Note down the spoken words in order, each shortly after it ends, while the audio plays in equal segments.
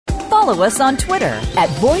follow us on Twitter at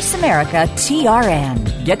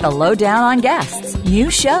VoiceAmericaTRN. Get the lowdown on guests, new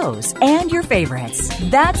shows, and your favorites.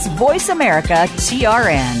 That's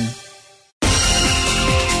VoiceAmericaTRN.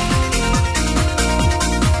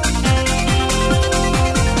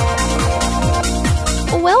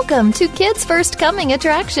 Welcome to Kids First Coming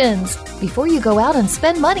Attractions. Before you go out and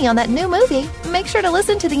spend money on that new movie, make sure to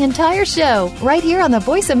listen to the entire show right here on the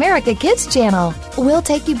Voice America Kids channel. We'll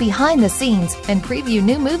take you behind the scenes and preview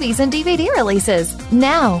new movies and DVD releases.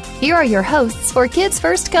 Now, here are your hosts for Kids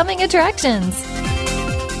First Coming Attractions.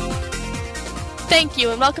 Thank you,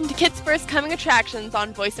 and welcome to Kids First Coming Attractions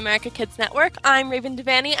on Voice America Kids Network. I'm Raven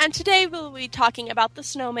Devanney, and today we'll be talking about the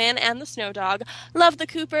Snowman and the Snowdog, Love the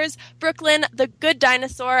Cooopers, Brooklyn, the Good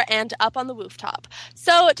Dinosaur, and Up on the Rooftop.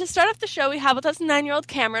 So, to start off the show, we have with us 9-year-old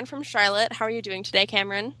Kamren from Charlotte. How are you doing today,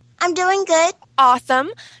 Kamren? I'm doing good.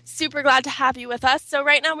 Awesome. Super glad to have you with us. So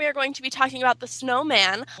right now we are going to be talking about The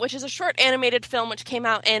Snowman, which is a short animated film which came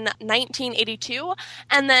out in 1982.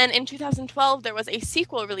 And then in 2012, there was a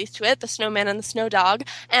sequel released to it, The Snowman and Snowdog.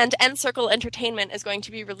 And N-Circle Entertainment is going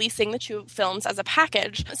to be releasing the two films as a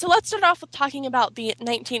package. So let's start off with talking about the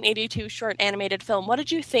 1982 short animated film. What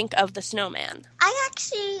did you think of The Snowman? I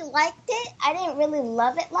actually liked it. I didn't really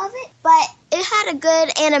love it, but it had a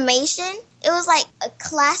good animation. It was like a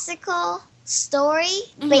classical story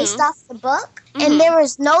based off the book, and there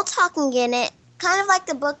was no talking in it. Kind of like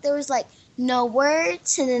the book, there was like no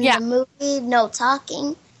words, and in the movie, no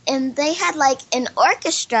talking. And they had like an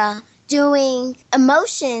orchestra doing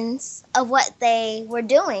emotions of what they were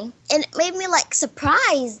doing. And it made me like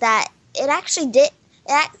surprised that it actually did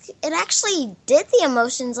the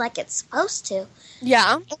emotions like it's supposed to.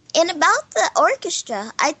 Yeah. And about the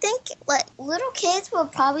orchestra, I think like little kids will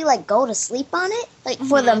probably like go to sleep on it, like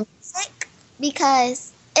for the music,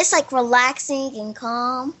 because it's like relaxing and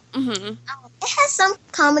calm. It has some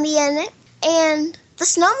comedy in it. And the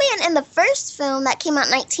Snowman in the first film that came out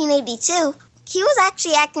in 1982, he was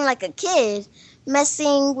actually acting like a kid,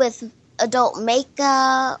 messing with adult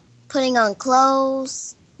makeup, putting on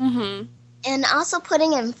clothes, and also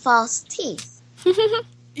putting in false teeth.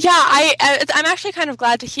 Yeah, I'm actually kind of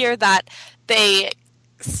glad to hear that they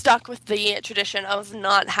stuck with the tradition of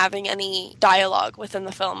not having any dialogue within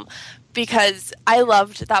the film, because I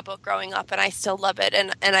loved that book growing up, and I still love it,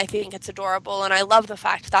 and I think it's adorable, and I love the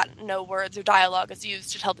fact that no words or dialogue is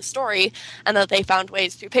used to tell the story, and that they found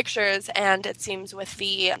ways through pictures, and it seems with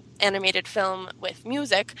the animated film with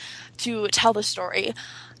music to tell the story.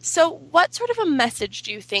 So what sort of a message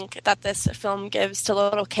do you think that this film gives to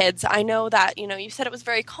little kids? I know that, you said it was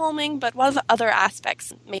very calming, but what other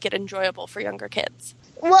aspects make it enjoyable for younger kids?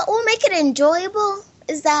 What will make it enjoyable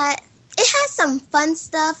is that it has some fun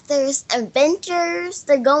stuff. There's adventures.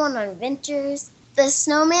 They're going on adventures. The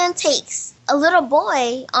snowman takes a little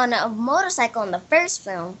boy on a motorcycle in the first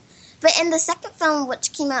film, but in the second film,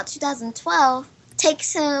 which came out in 2012,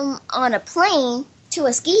 takes him on a plane to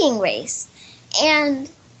a skiing race. And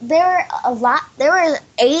there were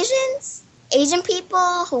Asian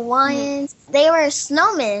people, Hawaiians. They were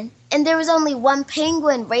snowmen, and there was only one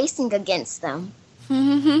penguin racing against them.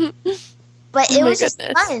 But it was just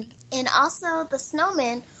fun. And also, the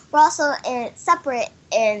snowmen were also separate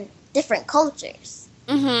in different cultures.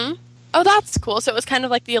 Oh, that's cool. So it was kind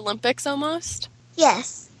of like the Olympics almost?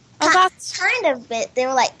 Yes. Oh, that's kind of, but they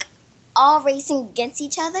were like all racing against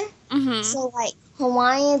each other. So like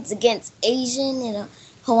Hawaiians against Asian,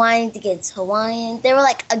 Hawaiians against Hawaiian. They were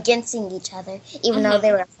like against each other, even though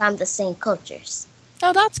they were from the same cultures.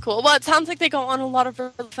 Oh, that's cool. Well, it sounds like they go on a lot of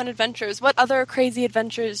really fun adventures. What other crazy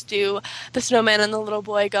adventures do the snowman and the little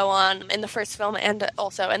boy go on in the first film and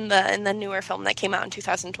also in the newer film that came out in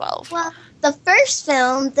 2012? Well, the first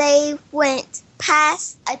film, they went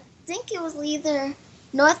past, I think it was either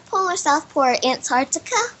North Pole or South Pole or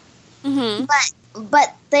Antarctica.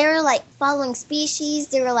 But they were like following species.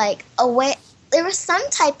 They were like a whale. There was some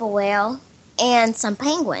type of whale and some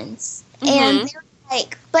penguins. And they were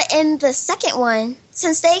like, but in the second one,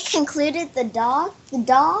 since they concluded the dog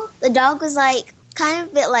was like kind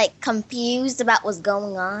of a bit like confused about what's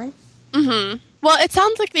going on. Well, it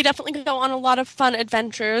sounds like they definitely go on a lot of fun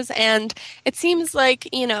adventures, and it seems like,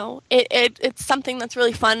 it's something that's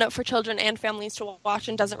really fun for children and families to watch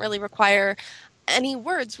and doesn't really require any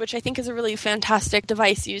words, which I think is a really fantastic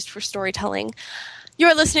device used for storytelling.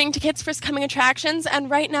 You're listening to Kids First Coming Attractions, and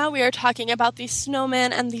right now we are talking about the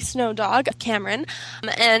Snowman and the Snowdog, Kamren.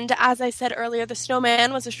 And as I said earlier, the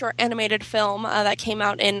Snowman was a short animated film that came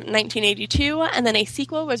out in 1982, and then a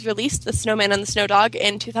sequel was released, The Snowman and the Snowdog,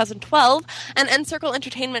 in 2012, and N-Circle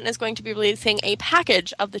Entertainment is going to be releasing a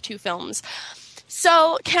package of the two films.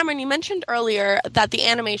 So, Cameron, you mentioned earlier that the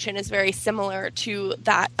animation is very similar to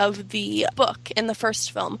that of the book in the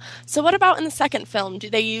first film. So what about in the second film? Do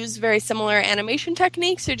they use very similar animation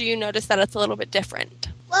techniques, or do you notice that it's a little bit different?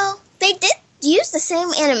 Well, they did use the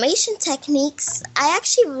same animation techniques. I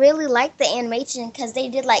actually really liked the animation because they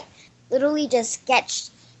did, like, literally just sketch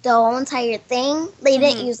the whole entire thing. They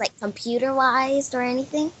didn't use, like, computerized or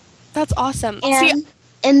anything. That's awesome.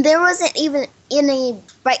 And there wasn't even any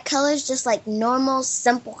bright colors, just like normal,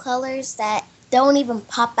 simple colors that don't even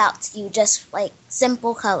pop out to you, just like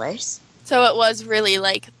simple colors. So it was really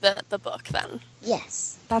like the book then?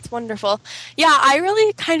 Yes. That's wonderful. Yeah, I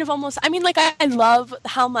really kind of almost, I mean, like, I love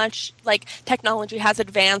how much, like, technology has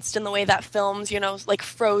advanced in the way that films, you know, like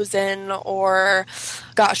Frozen or,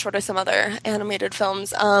 gosh, what are some other animated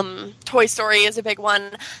films? Toy Story is a big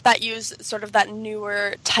one that use sort of that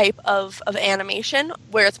newer type of animation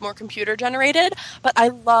where it's more computer generated. But I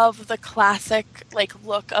love the classic, like,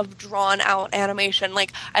 look of drawn out animation.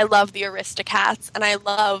 Like, I love the Aristocats, and I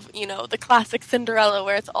love, you know, the classic Cinderella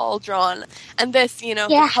where it's all drawn. And this, you know,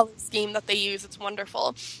 the color scheme that they use, it's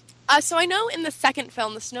wonderful. So I know in the second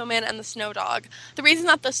film, The Snowman and the Snowdog, the reason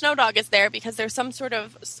that the Snowdog is there because there's some sort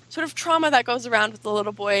of trauma that goes around with the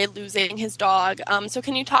little boy losing his dog. So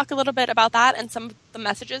can you talk a little bit about that and some of the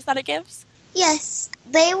messages that it gives? Yes,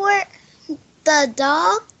 the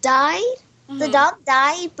dog died. Mm-hmm. The dog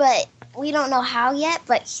died, but we don't know how yet,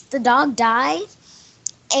 but the dog died.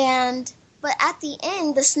 But at the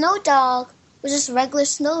end, the snow dog was just a regular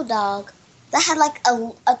snow dog that had like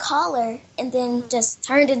a collar and then just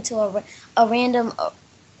turned into a random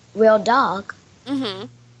real dog. Mm-hmm.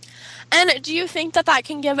 And do you think that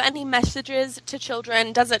can give any messages to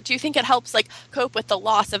children? Do you think it helps like cope with the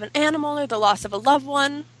loss of an animal or the loss of a loved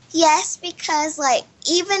one? Yes, because like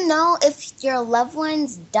even though if your loved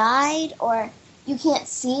ones died or you can't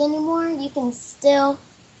see anymore, you can still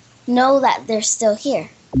know that they're still here.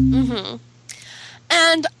 Mm-hmm.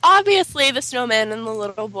 And obviously the snowman and the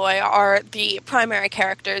little boy are the primary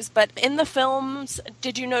characters, but in the films,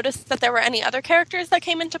 did you notice that there were any other characters that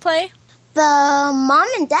came into play? The mom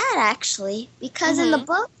and dad, actually, because in the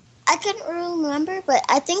book, I couldn't really remember, but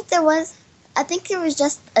I think there was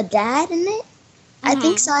just a dad in it. I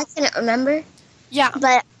think so, I couldn't remember. Yeah.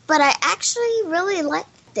 But I actually really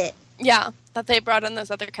liked it. Yeah, that they brought in those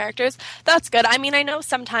other characters. That's good. I mean, I know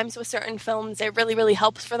sometimes with certain films, it really, really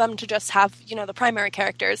helps for them to just have, you know, the primary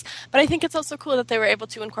characters. But I think it's also cool that they were able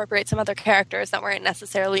to incorporate some other characters that weren't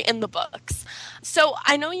necessarily in the books. So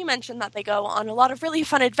I know you mentioned that they go on a lot of really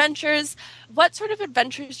fun adventures. What sort of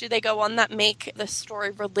adventures do they go on that make the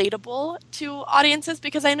story relatable to audiences?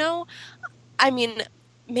 Because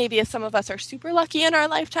maybe if some of us are super lucky in our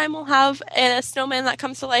lifetime, we'll have a snowman that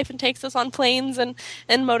comes to life and takes us on planes and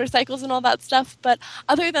motorcycles and all that stuff. But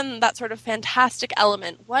other than that sort of fantastic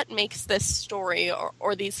element, what makes this story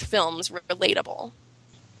or these films relatable?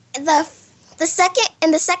 The second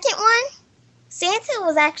one, Santa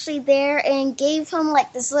was actually there and gave him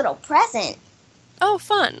like this little present. Oh,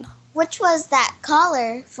 fun. Which was that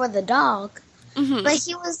collar for the dog. Mm-hmm. But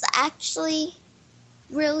he was actually...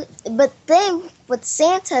 But then with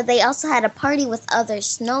Santa, they also had a party with other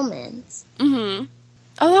snowmen. Mm-hmm.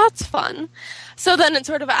 Oh, that's fun. So then it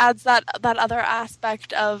sort of adds that other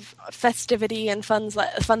aspect of festivity and fun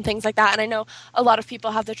things like that. And I know a lot of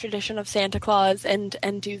people have the tradition of Santa Claus and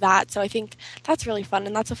do that. So I think that's really fun,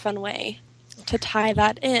 and that's a fun way to tie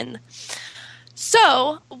that in.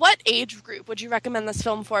 So, what age group would you recommend this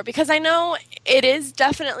film for? Because I know it is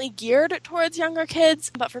definitely geared towards younger kids,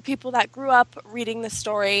 but for people that grew up reading the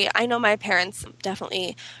story, I know my parents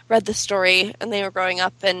definitely read the story and they were growing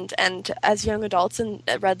up and as young adults and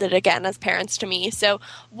read it again as parents to me. So,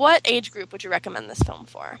 what age group would you recommend this film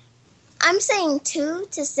for? I'm saying 2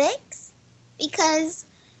 to 6 because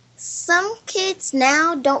some kids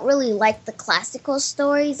now don't really like the classical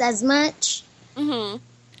stories as much. Mm-hmm.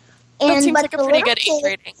 That seems like a pretty good age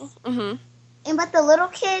rating. Mm-hmm. But the little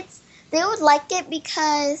kids, they would like it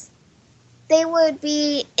because it'll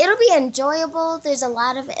be enjoyable. There's a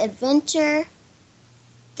lot of adventure.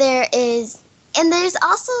 There's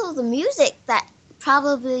also the music that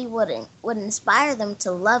probably would inspire them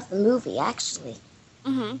to love the movie, actually.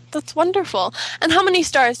 Mm-hmm. That's wonderful. And how many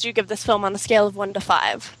stars do you give this film on a scale of 1 to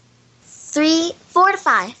 5? 4 to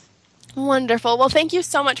 5. Wonderful. Well, thank you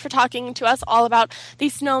so much for talking to us all about the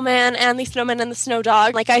Snowman and the Snowman and the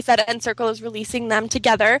Snowdog. Like I said, Encircle is releasing them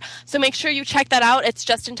together, so make sure you check that out. It's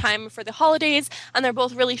just in time for the holidays, and they're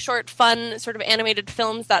both really short, fun, sort of animated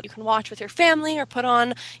films that you can watch with your family or put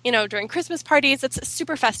on, during Christmas parties. It's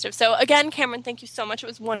super festive. So again, Kamren, thank you so much. It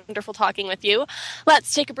was wonderful talking with you.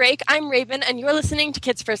 Let's take a break. I'm Raven, and you're listening to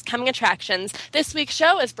Kids First Coming Attractions. This week's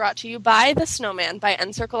show is brought to you by The Snowman by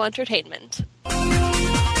Encircle Entertainment.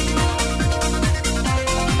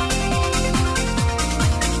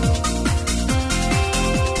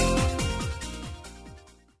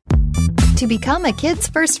 To become a Kids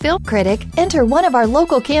First Film Critic, enter one of our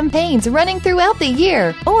local campaigns running throughout the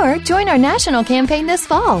year, or join our national campaign this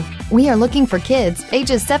fall. We are looking for kids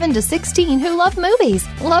ages 7 to 16 who love movies,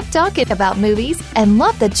 love talking about movies, and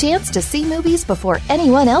love the chance to see movies before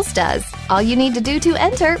anyone else does. All you need to do to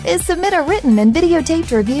enter is submit a written and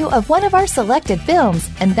videotaped review of one of our selected films,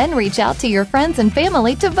 and then reach out to your friends and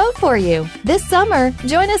family to vote for you. This summer,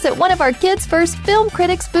 join us at one of our Kids First Film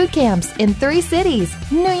Critics boot camps in 3 cities: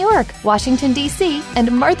 New York, Washington, D.C., and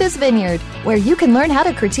Martha's Vineyard, where you can learn how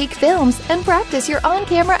to critique films and practice your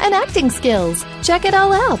on-camera and acting skills. Check it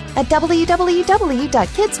all out at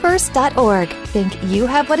www.kidsfirst.org. Think you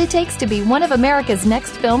have what it takes to be one of America's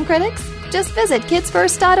next film critics? Just visit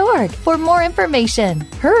kidsfirst.org for more information.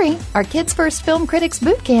 Hurry! Our Kids First Film Critics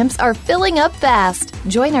boot camps are filling up fast.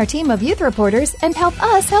 Join our team of youth reporters and help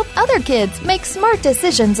us help other kids make smart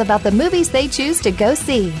decisions about the movies they choose to go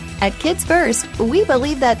see. At Kids First, we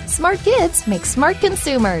believe that smart kids make smart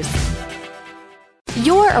consumers.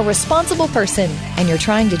 You're a responsible person, and you're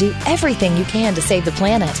trying to do everything you can to save the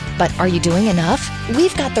planet. But are you doing enough?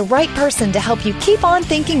 We've got the right person to help you keep on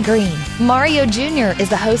thinking green. Mario Jr. is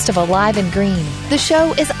the host of Alive and Green. The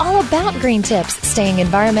show is all about green tips, staying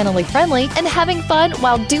environmentally friendly, and having fun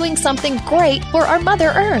while doing something great for our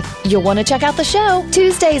Mother Earth. You'll want to check out the show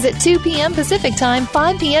Tuesdays at 2 p.m. Pacific Time,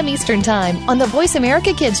 5 p.m. Eastern Time on the Voice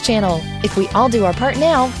America Kids channel. If we all do our part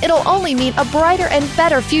now, it'll only mean a brighter and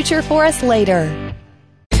better future for us later.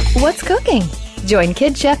 What's cooking? Join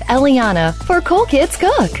Kid Chef Eliana for Cool Kids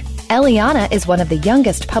Cook. Eliana is one of the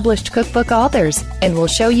youngest published cookbook authors and will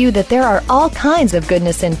show you that there are all kinds of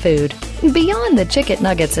goodness in food, beyond the chicken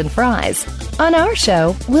nuggets and fries. On our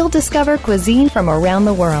show, we'll discover cuisine from around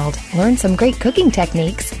the world, learn some great cooking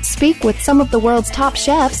techniques, speak with some of the world's top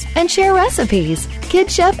chefs, and share recipes. Kid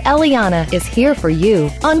Chef Eliana is here for you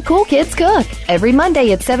on Cool Kids Cook every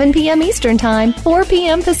Monday at 7 p.m. Eastern Time, 4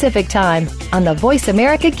 p.m. Pacific Time on the Voice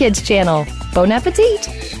America Kids channel. Bon appetit!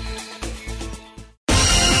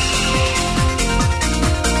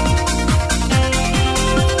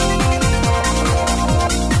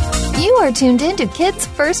 You are tuned in to Kids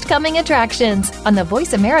First Coming Attractions on the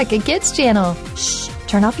Voice America Kids channel. Shh,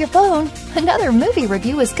 turn off your phone. Another movie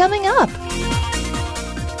review is coming up.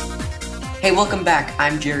 Hey, welcome back.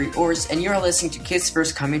 I'm Gerry Orse, and you're listening to Kids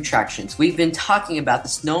First Coming Attractions. We've been talking about the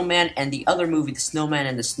Snowman and the other movie, The Snowman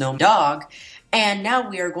and the Snowdog, and now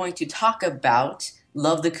we are going to talk about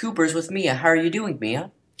Love the Cooopers with Mia. How are you doing,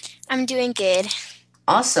 Mia? I'm doing good.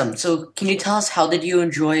 Awesome. So can you tell us, how did you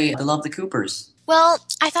enjoy Love the Cooopers? Well,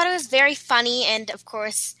 I thought it was very funny and, of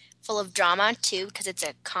course, full of drama, too, because it's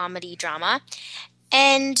a comedy drama.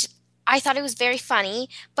 And I thought it was very funny,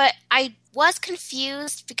 but I was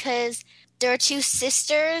confused because there are 2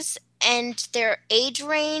 sisters and their age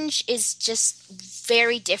range is just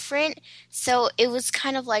very different. So it was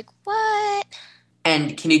kind of like, what?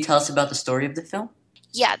 And can you tell us about the story of the film?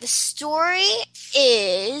 Yeah, the story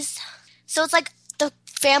is... So it's like the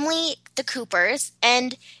family, the Cooopers,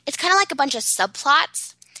 and it's kind of like a bunch of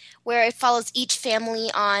subplots where it follows each family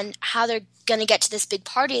on how they're going to get to this big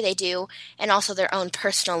party they do and also their own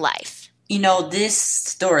personal life. You know, this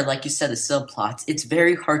story, like you said, the subplots, it's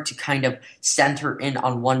very hard to kind of center in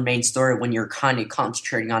on one main story when you're kind of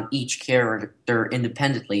concentrating on each character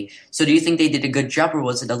independently. So do you think they did a good job, or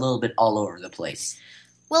was it a little bit all over the place?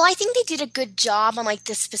 Well, I think they did a good job on, like,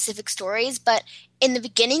 the specific stories, but in the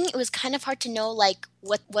beginning, it was kind of hard to know, like,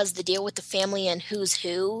 what was the deal with the family and who's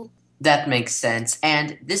who. That makes sense.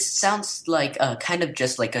 And this sounds like kind of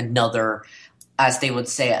just like another, as they would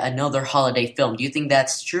say, another holiday film. Do you think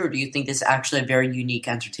that's true, or do you think this is actually a very unique,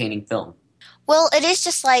 entertaining film? Well, it is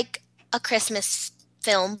just like a Christmas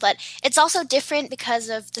film, but it's also different because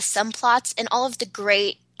of the subplots and all of the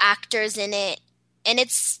great actors in it. And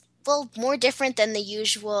it's, well, more different than the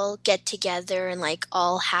usual get-together and, like,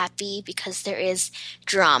 all happy because there is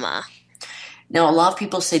drama. Now, a lot of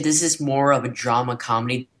people say this is more of a drama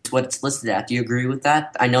comedy. That's what it's listed at. Do you agree with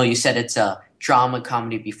that? I know you said it's a drama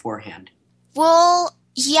comedy beforehand. Well,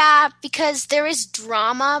 yeah, because there is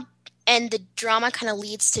drama and the drama kind of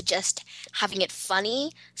leads to just having it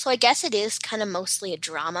funny. So I guess it is kind of mostly a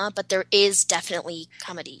drama, but there is definitely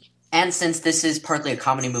comedy. And since this is partly a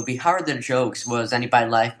comedy movie, how are the jokes? Was anybody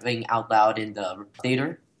laughing out loud in the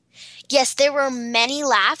theater? Yes, there were many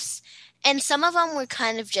laughs, and some of them were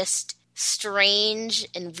kind of just strange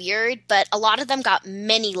and weird, but a lot of them got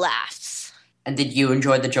many laughs. And did you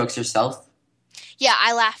enjoy the jokes yourself? Yeah,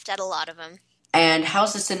 I laughed at a lot of them. And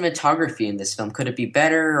how's the cinematography in this film? Could it be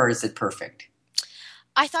better, or is it perfect?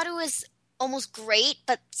 I thought it was almost great,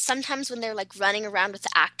 but sometimes when they're like running around with the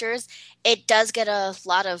actors, it does get a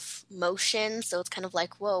lot of motion, so it's kind of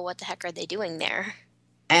like, whoa, what the heck are they doing there?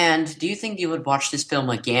 And do you think you would watch this film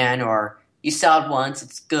again, or you saw it once,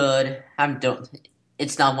 it's good,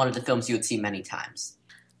 it's not one of the films you would see many times?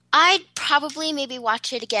 I'd probably maybe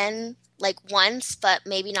watch it again like once, but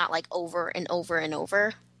maybe not like over and over and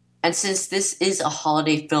over. And since this is a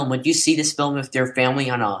holiday film, would you see this film with your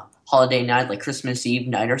family on a holiday night, like Christmas Eve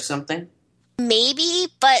night or something? Maybe,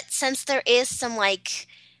 but since there is some like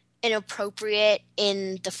inappropriate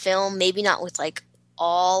in the film, maybe not with like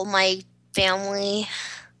all my family.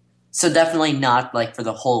 So definitely not like for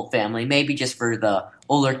the whole family, maybe just for the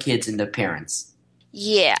older kids and the parents.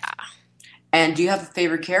 Yeah. And do you have a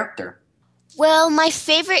favorite character? Well, my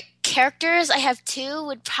favorite characters, I have two,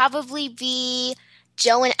 would probably be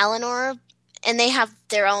Joe and Eleanor, and they have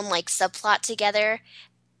their own like subplot together.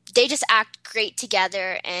 They just act great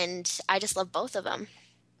together, and I just love both of them.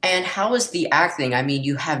 And how is the acting? I mean,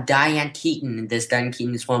 you have Diane Keaton in this. Diane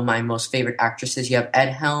Keaton is one of my most favorite actresses. You have Ed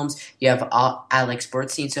Helms. You have Alex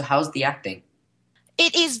Bernstein. So how's the acting?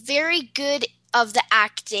 It is very good of the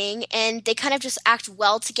acting, and they kind of just act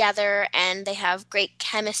well together, and they have great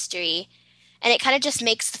chemistry. And it kind of just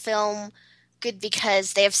makes the film good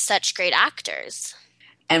because they have such great actors.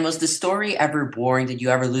 And was the story ever boring? Did you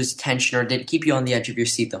ever lose tension, or did it keep you on the edge of your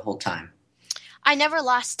seat the whole time? I never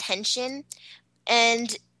lost tension,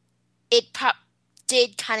 and it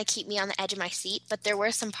did kind of keep me on the edge of my seat, but there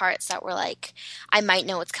were some parts that were like, I might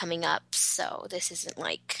know what's coming up, so this isn't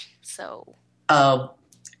like, so...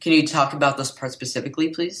 Can you talk about those parts specifically,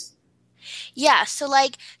 please? Yeah, so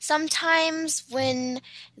like sometimes when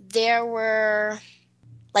there were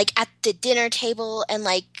like at the dinner table and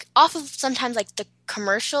like off of sometimes like the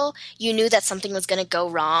commercial, you knew that something was going to go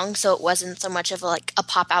wrong, so it wasn't so much of like a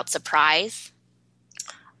pop-out surprise.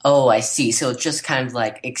 Oh, I see. So it's just kind of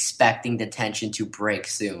like expecting the tension to break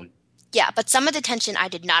soon. Yeah, but some of the tension I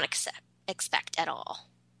did not expect at all.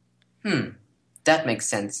 That makes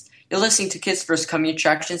sense. You're listening to Kids First Coming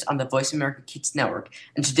Attractions on the Voice America Kids Network.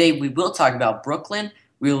 And today we will talk about Brooklyn,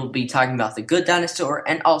 we will be talking about the Good Dinosaur,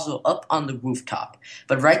 and also Up on the Rooftop.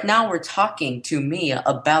 But right now we're talking to Mia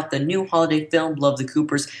about the new holiday film, Love the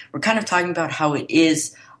Cooopers. We're kind of talking about how it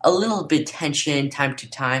is a little bit tension time to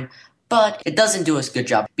time, but it doesn't do us a good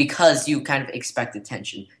job because you kind of expect the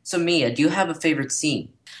tension. So Mia, do you have a favorite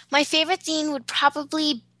scene? My favorite scene would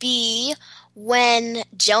probably be when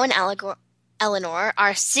Joe and Eleanor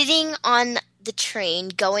are sitting on the train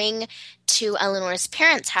going to Eleanor's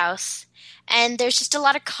parents' house, and there's just a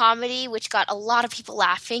lot of comedy which got a lot of people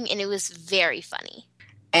laughing, and it was very funny.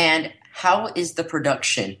 And how is the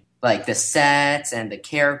production? Like the sets and the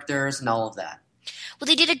characters and all of that? Well,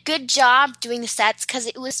 they did a good job doing the sets because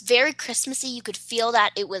it was very Christmassy. You could feel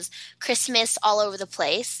that it was Christmas all over the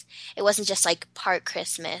place. It wasn't just like part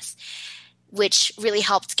Christmas, which really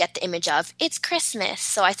helped get the image of it's Christmas.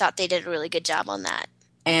 So I thought they did a really good job on that.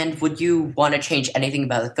 And would you want to change anything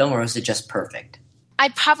about the film, or is it just perfect?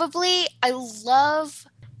 I love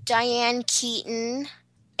Diane Keaton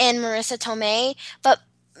and Marissa Tomei, but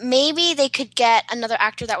maybe they could get another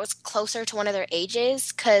actor that was closer to one of their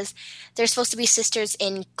ages, because they're supposed to be sisters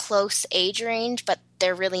in close age range, but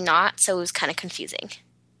they're really not, so it was kind of confusing.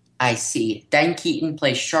 I see. Diane Keaton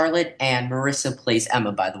plays Charlotte, and Marissa plays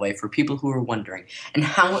Emma, by the way, for people who are wondering. And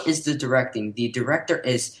how is the directing? The director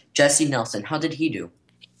is Jesse Nelson. How did he do?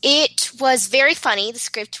 It was very funny. The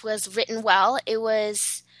script was written well. It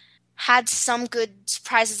had some good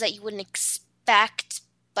surprises that you wouldn't expect,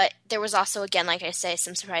 but there was also, again, like I say,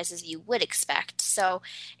 some surprises you would expect. So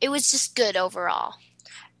it was just good overall.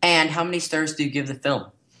 And how many stars do you give the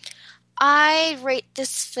film? I rate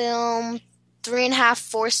this film 3.5,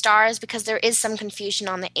 4 stars because there is some confusion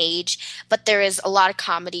on the age, but there is a lot of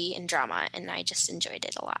comedy and drama, and I just enjoyed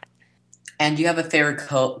it a lot. And do you have a favorite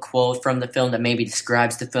quote from the film that maybe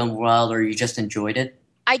describes the film well, or you just enjoyed it?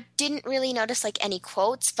 I didn't really notice like any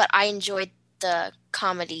quotes, but I enjoyed the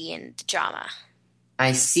comedy and the drama.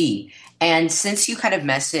 I see. And since you kind of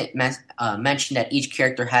mentioned that each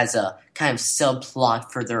character has a kind of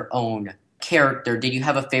subplot for their own character, did you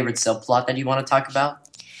have a favorite subplot that you want to talk about?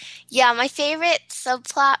 Yeah, my favorite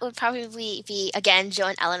subplot would probably be, again, Joe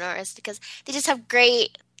and Eleanor's because they just have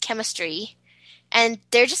great chemistry. And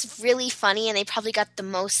they're just really funny, and they probably got the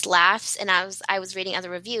most laughs. And I was reading other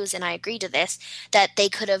reviews, and I agree to this, that they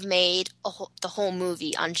could have made the whole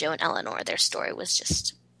movie on Joe and Eleanor. Their story was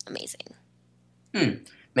just amazing.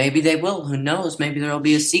 Maybe they will. Who knows? Maybe there will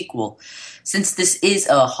be a sequel. Since this is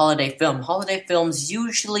a holiday film, holiday films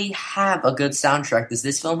usually have a good soundtrack. Does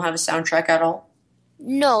this film have a soundtrack at all?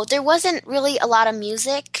 No, there wasn't really a lot of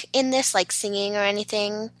music in this, like singing or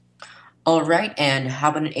anything. All right, and how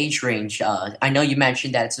about an age range? I know you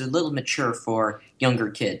mentioned that it's a little mature for younger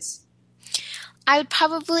kids. I would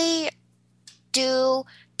probably do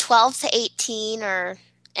 12 to 18 or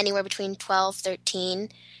anywhere between 12, 13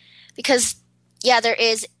 because, yeah, there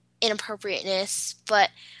is inappropriateness, but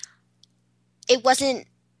it wasn't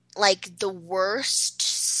like the worst,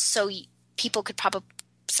 so people could probably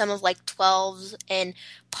some of like 12 and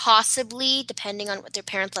possibly, depending on what their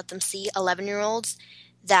parents let them see, 11-year-olds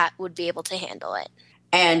that would be able to handle it.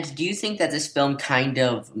 And do you think that this film kind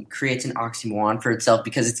of creates an oxymoron for itself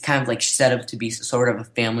because it's kind of like set up to be sort of a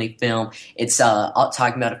family film? It's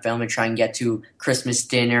talking about a family trying to get to Christmas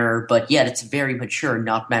dinner, but yet it's very mature,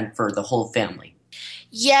 not meant for the whole family.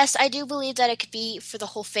 Yes, I do believe that it could be for the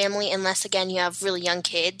whole family unless, again, you have really young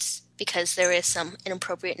kids because there is some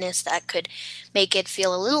inappropriateness that could make it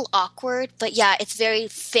feel a little awkward. But yeah, it's very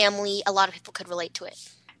family. A lot of people could relate to it.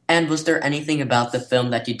 And was there anything about the film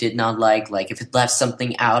that you did not like if it left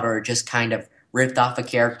something out or just kind of ripped off a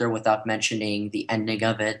character without mentioning the ending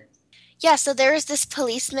of it? Yeah, so there is this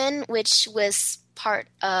policeman, which was part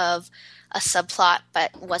of a subplot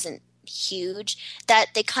but wasn't huge, that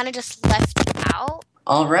they kind of just left out.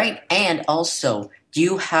 All right, and also, do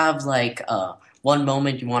you have one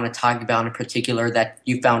moment you want to talk about in particular that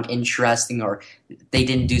you found interesting or they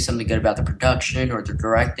didn't do something good about the production or the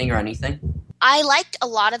directing or anything? I liked a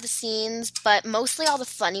lot of the scenes, but mostly all the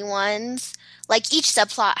funny ones. Like, each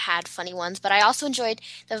subplot had funny ones, but I also enjoyed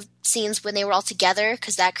the scenes when they were all together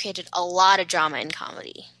because that created a lot of drama and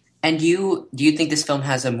comedy. And do you think this film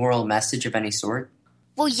has a moral message of any sort?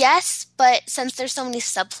 Well, yes, but since there's so many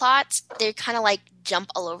subplots, they kind of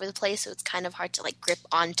jump all over the place, so it's kind of hard to grip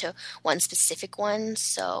onto one specific one,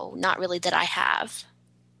 so not really that I have.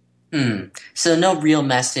 So no real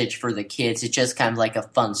message for the kids, it's just kind of like a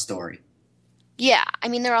fun story. Yeah, I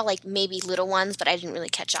mean, they're all maybe little ones, but I didn't really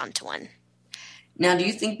catch on to one. Now, do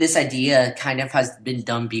you think this idea kind of has been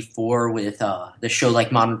done before with the show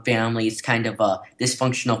like Modern Family? It's kind of a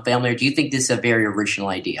dysfunctional family, or do you think this is a very original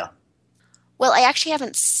idea? Well, I actually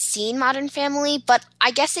haven't seen Modern Family, but I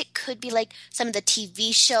guess it could be some of the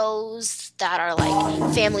TV shows that are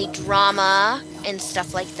family drama and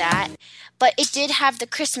stuff like that. But it did have the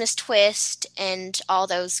Christmas twist and all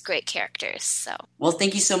those great characters. So, well,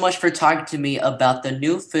 thank you so much for talking to me about the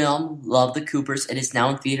new film, Love the Cooopers. It is now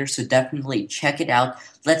in theaters, so definitely check it out.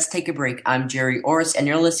 Let's take a break. I'm Gerry Orris, and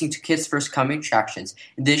you're listening to Kids First Coming Attractions.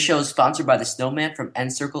 This show is sponsored by the Snowman from N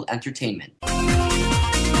Circle Entertainment.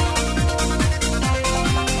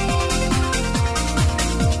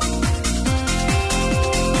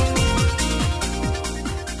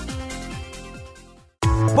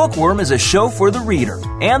 Bookworm is a show for the reader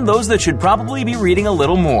and those that should probably be reading a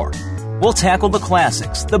little more. We'll tackle the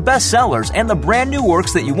classics, the bestsellers, and the brand new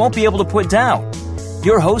works that you won't be able to put down.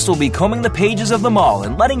 Your host will be combing the pages of them all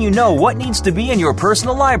and letting you know what needs to be in your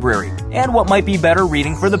personal library and what might be better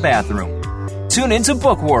reading for the bathroom. Tune in to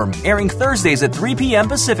Bookworm, airing Thursdays at 3 p.m.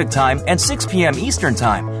 Pacific Time and 6 p.m. Eastern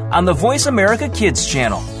Time on the Voice America Kids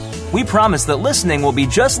channel. We promise that listening will be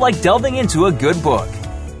just like delving into a good book.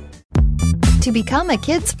 To become a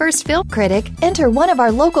Kids First Film Critic, enter one of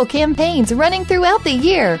our local campaigns running throughout the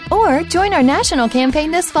year or join our national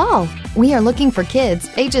campaign this fall. We are looking for kids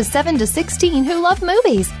ages 7 to 16 who love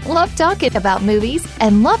movies, love talking about movies,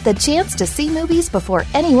 and love the chance to see movies before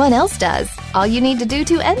anyone else does. All you need to do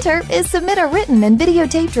to enter is submit a written and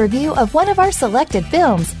videotaped review of one of our selected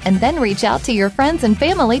films and then reach out to your friends and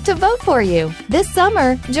family to vote for you. This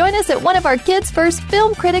summer, join us at one of our Kids First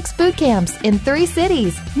Film Critics boot camps in 3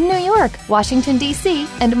 cities, New York, Washington, D.C.,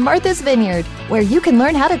 and Martha's Vineyard, where you can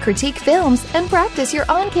learn how to critique films and practice your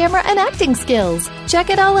on-camera and acting skills. Check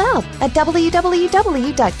it all out at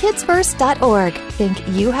www.kidsfirst.org. Think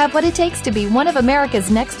you have what it takes to be one of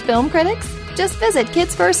America's next film critics? Just visit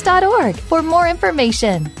kidsfirst.org for more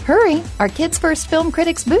information. Hurry! Our Kids First Film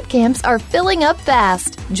Critics boot camps are filling up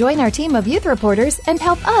fast. Join our team of youth reporters and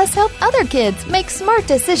help us help other kids make smart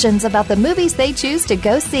decisions about the movies they choose to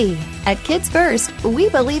go see. At Kids First, we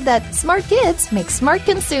believe that smart kids make smart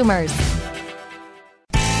consumers.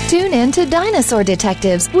 Tune in to Dinosaur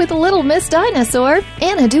Detectives with Little Miss Dinosaur,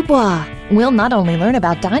 Anna Dubois. We'll not only learn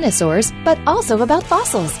about dinosaurs, but also about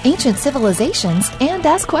fossils, ancient civilizations, and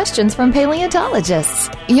ask questions from paleontologists.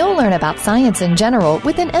 You'll learn about science in general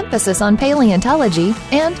with an emphasis on paleontology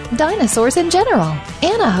and dinosaurs in general.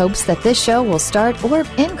 Anna hopes that this show will start or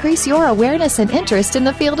increase your awareness and interest in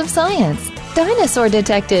the field of science. Dinosaur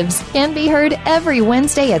Detectives can be heard every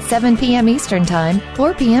Wednesday at 7 p.m. Eastern Time,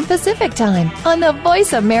 4 p.m. Pacific Time on the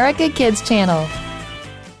Voice America Kids channel.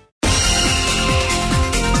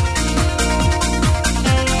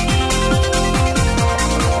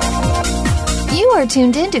 You are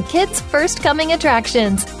tuned in to Kids First Coming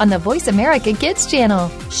Attractions on the Voice America Kids channel.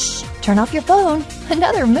 Shh, turn off your phone.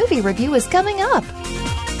 Another movie review is coming up.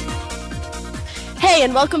 Hey,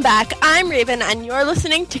 and welcome back. I'm Raven, and you're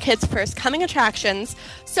listening to Kids First Coming Attractions.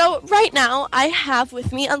 So right now, I have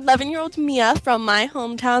with me 11-year-old Mia from my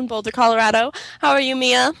hometown, Boulder, Colorado. How are you,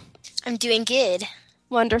 Mia? I'm doing good.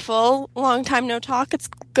 Wonderful. Long time no talk. It's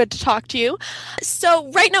good to talk to you.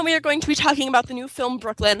 So right now we are going to be talking about the new film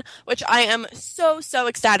Brooklyn, which I am so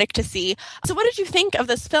ecstatic to see. So what did you think of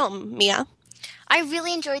this film, Mia? I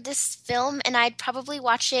really enjoyed this film, and I'd probably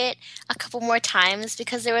watch it a couple more times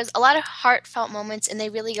because there was a lot of heartfelt moments, and they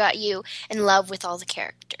really got you in love with all the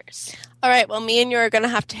characters. All right, well, me and you are going to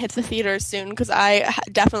have to hit the theaters soon because I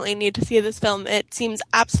definitely need to see this film. It seems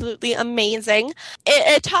absolutely amazing.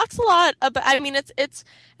 It talks a lot about, I mean, it's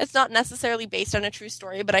not necessarily based on a true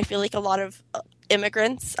story, but I feel like a lot of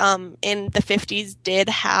immigrants in the 50s did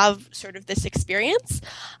have sort of this experience.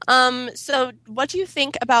 So what do you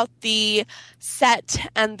think about the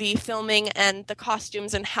set and the filming and the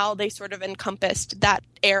costumes and how they sort of encompassed that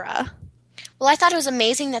era? Well, I thought it was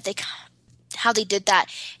amazing that how they did that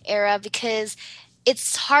era because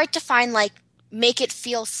it's hard to find make it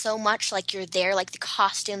feel so much like you're there, like the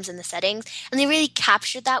costumes and the settings, and they really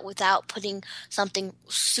captured that without putting something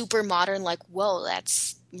super modern like, whoa,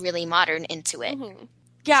 that's really modern into it. Mm-hmm.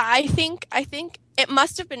 Yeah, I think it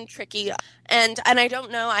must have been tricky, and I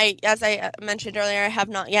don't know, as I mentioned earlier, I have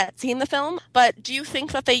not yet seen the film, but do you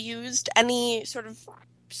think that they used any sort of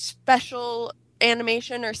special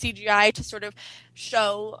animation or CGI to sort of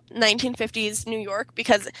show 1950s New York?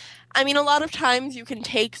 Because, I mean, a lot of times you can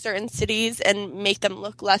take certain cities and make them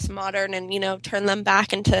look less modern and, turn them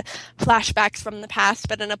back into flashbacks from the past.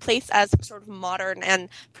 But in a place as sort of modern and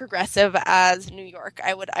progressive as New York,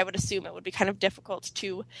 I would assume it would be kind of difficult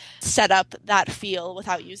to set up that feel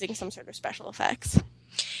without using some sort of special effects.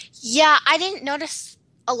 Yeah, I didn't notice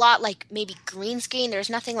a lot maybe green screen. There's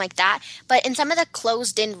nothing like that. But in some of the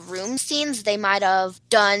closed-in room scenes, they might have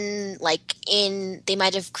done they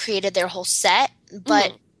might have created their whole set.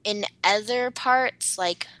 But in other parts,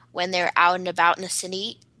 when they're out and about in the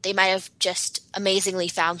city, they might have just amazingly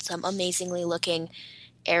found some amazingly looking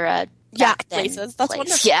era places. That's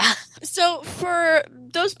wonderful. Yeah. So for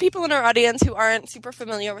those people in our audience who aren't super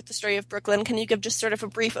familiar with the story of Brooklyn, can you give just sort of a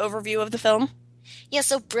brief overview of the film? Yeah,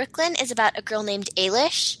 so Brooklyn is about a girl named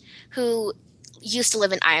Ailish who used to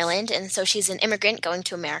live in Ireland, and so she's an immigrant going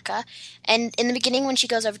to America. And in the beginning, when she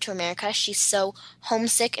goes over to America, she's so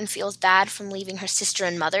homesick and feels bad from leaving her sister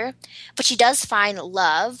and mother. But she does find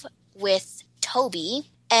love with Toby,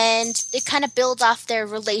 and it kind of builds off their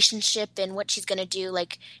relationship and what she's going to do.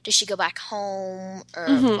 Does she go back home, or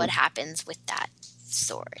what happens with that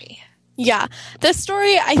story? Yeah, this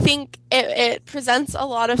story, I think it presents a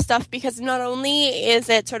lot of stuff because not only is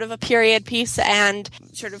it sort of a period piece and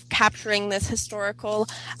sort of capturing this historical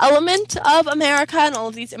element of America and all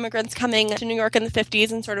of these immigrants coming to New York in the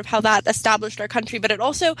 50s and sort of how that established our country, but it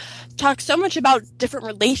also talks so much about different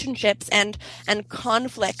relationships and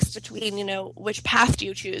conflicts between, which path do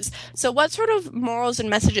you choose. So what sort of morals and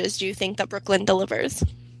messages do you think that Brooklyn delivers?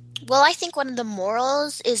 Well, I think one of the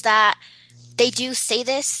morals is that they do say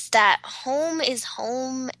this, that home is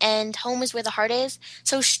home and home is where the heart is.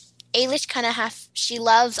 So Ailish she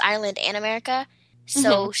loves Ireland and America.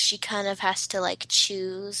 So she kind of has to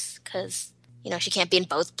choose because, she can't be in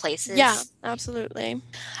both places. Yeah, absolutely.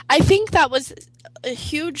 I think that was a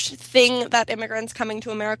huge thing that immigrants coming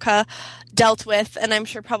to America dealt with, and I'm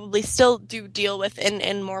sure probably still do deal with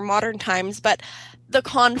in more modern times, but the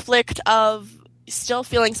conflict of still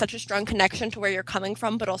feeling such a strong connection to where you're coming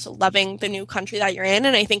from, but also loving the new country that you're in.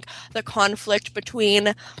 And I think the conflict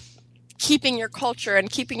between keeping your culture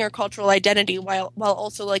and keeping your cultural identity while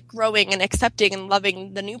also like growing and accepting and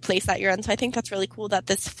loving the new place that you're in. So I think that's really cool that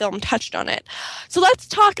this film touched on it. So let's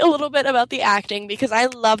talk a little bit about the acting, because I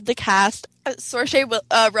love the cast.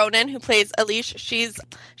 Saoirse Ronan, who plays Elise,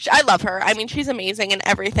 I love her. I mean, she's amazing in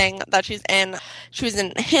everything that she's in. She was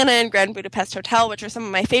in Hannah and Grand Budapest Hotel, which are some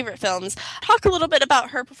of my favorite films. Talk a little bit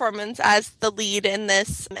about her performance as the lead in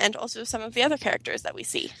this, and also some of the other characters that we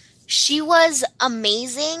see. She was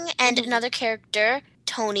amazing, and another character,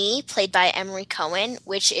 Tony, played by Emery Cohen,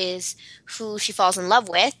 which is who she falls in love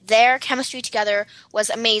with. Their chemistry together was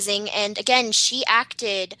amazing, and again, she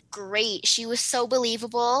acted great. She was so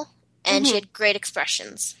believable, and she had great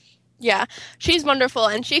expressions. Yeah, she's wonderful,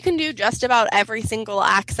 and she can do just about every single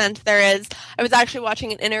accent there is. I was actually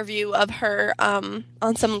watching an interview of her on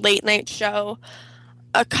some late night show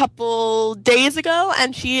a couple days ago,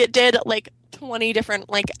 and she did like 20 different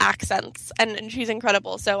like accents, and she's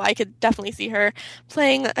incredible. So I could definitely see her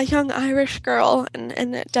playing a young Irish girl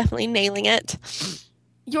and definitely nailing it.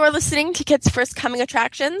 You're listening to Kids First Coming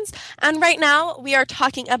Attractions, and right now we are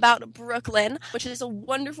talking about Brooklyn, which is a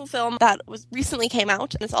wonderful film that was recently came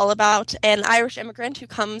out, and it's all about an Irish immigrant who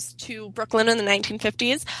comes to Brooklyn in the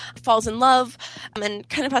 1950s, falls in love, and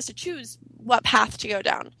kind of has to choose what path to go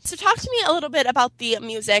down. So talk to me a little bit about the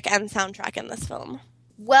music and soundtrack in this film.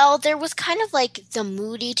 Well, there was kind of like the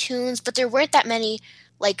moody tunes, but there weren't that many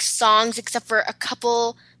like songs except for a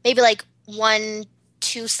couple, maybe like 1-2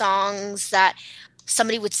 songs that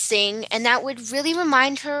somebody would sing, and that would really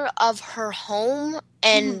remind her of her home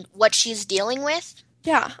and what she's dealing with.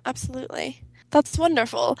 Yeah, absolutely. That's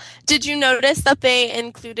wonderful. Did you notice that they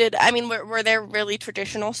included, I mean, were there really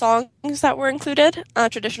traditional songs that were included?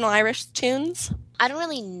 Traditional Irish tunes? I don't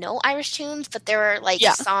really know Irish tunes, but there were like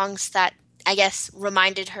songs that I guess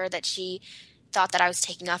reminded her that she thought that I was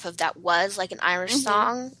taking off of that was like an Irish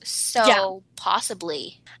song. So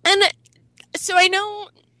possibly. And so I know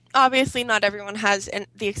obviously not everyone has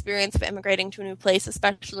the experience of immigrating to a new place,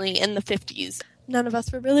 especially in the 50s. None of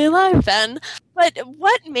us were really alive then. But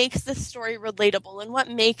what makes this story relatable, and what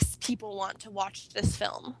makes people want to watch this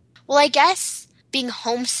film? Well, I guess being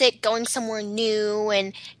homesick, going somewhere new,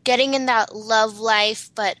 and getting in that love life,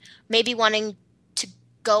 but maybe wanting to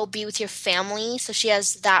go be with your family. So she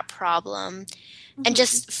has that problem. And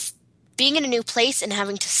just being in a new place and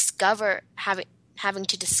having to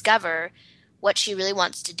discover what she really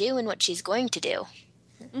wants to do and what she's going to do.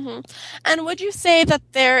 And would you say that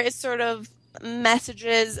there is sort of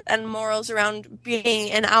messages and morals around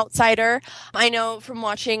being an outsider? I know from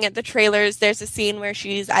watching the trailers, there's a scene where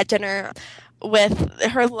she's at dinner with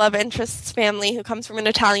her love interest's family, who comes from an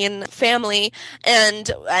Italian family,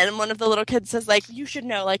 and one of the little kids says, like, you should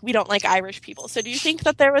know, like, we don't like Irish people. So do you think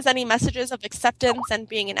that there was any messages of acceptance and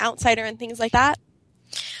being an outsider and things like that?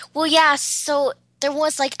 Well, yeah, so there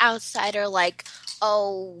was, like, outsider, like,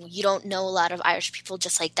 oh, you don't know a lot of Irish people,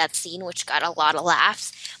 just like that scene, which got a lot of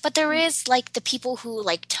laughs. But there is, like, the people who,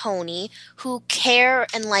 like Tony, who care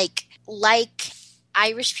and, like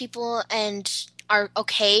Irish people and are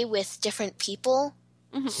okay with different people.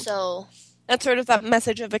 So that's sort of that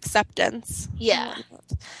message of acceptance. Yeah.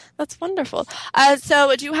 That's wonderful.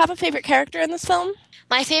 So do you have a favorite character in this film?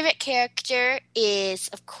 My favorite character is,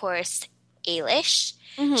 of course, Ailish.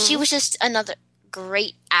 She was just another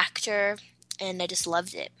great actor, and I just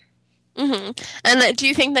loved it. And do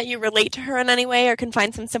you think that you relate to her in any way, or can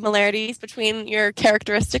find some similarities between your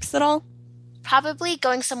characteristics at all? Probably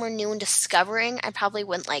going somewhere new and discovering. I probably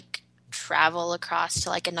wouldn't, like, travel across to,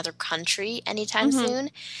 like, another country anytime soon.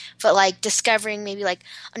 But, like, discovering maybe, like,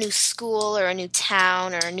 a new school or a new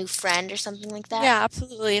town or a new friend or something like that. Yeah,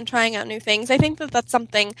 absolutely. And trying out new things. I think that that's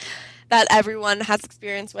something that everyone has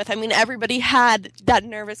experience with. I mean, everybody had that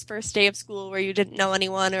nervous first day of school where you didn't know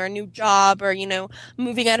anyone, or a new job, or, you know,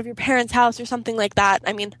 moving out of your parents' house or something like that.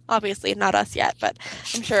 I mean, obviously not us yet, but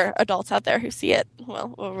I'm sure adults out there who see it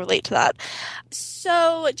will relate to that.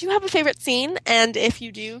 So do you have a favorite scene? And if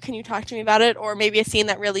you do, can you talk to me about it, or maybe a scene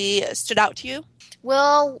that really stood out to you?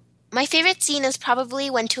 Well, my favorite scene is probably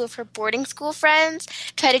when two of her boarding school friends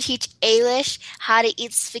try to teach Ailish how to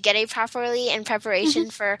eat spaghetti properly in preparation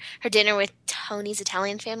for her dinner with Tony's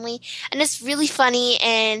Italian family. And it's really funny,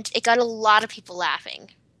 and it got a lot of people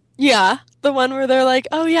laughing. Yeah, the one where they're like,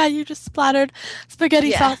 oh yeah, you just splattered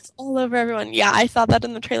spaghetti sauce all over everyone. Yeah, I saw that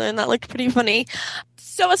in the trailer, and that looked pretty funny.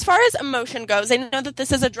 So as far as emotion goes, I know that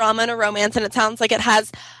this is a drama and a romance, and it sounds like it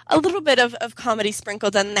has a little bit of comedy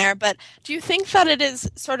sprinkled in there, but do you think that it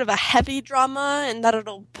is sort of a heavy drama and that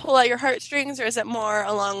it'll pull at your heartstrings, or is it more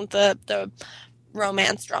along the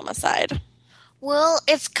romance drama side? Well,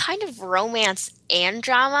 it's kind of romance and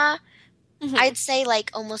drama, I'd say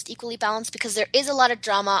like almost equally balanced, because there is a lot of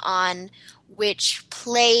drama on which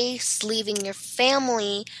place leaving your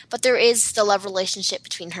family, but there is the love relationship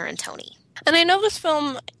between her and Tony. And I know this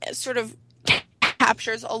film sort of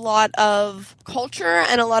captures a lot of culture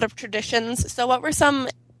and a lot of traditions. So what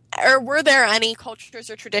were there any cultures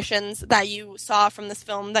or traditions that you saw from this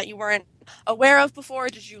film that you weren't aware of before?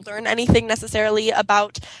 Did you learn anything necessarily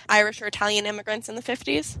about Irish or Italian immigrants in the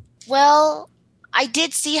 50s? Well, I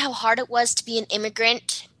did see how hard it was to be an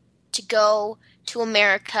immigrant, to go to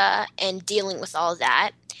America and dealing with all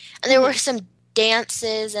that. And there were some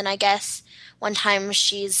dances, and I guess one time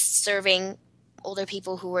she's serving older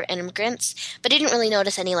people who were immigrants, but I didn't really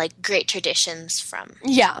notice any like great traditions from.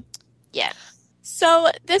 Yeah. Yeah. So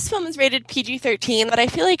this film is rated PG-13, but I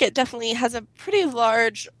feel like it definitely has a pretty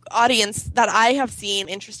large audience that I have seen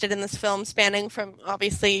interested in this film, spanning from,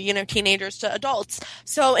 obviously, teenagers to adults.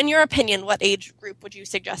 So in your opinion, what age group would you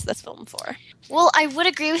suggest this film for? Well, I would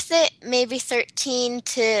agree with it, maybe 13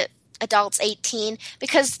 to adults 18,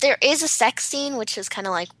 because there is a sex scene, which is kind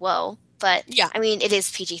of like, whoa. But, yeah. I mean, it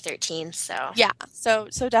is PG-13, so. Yeah, so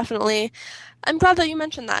definitely. I'm glad that you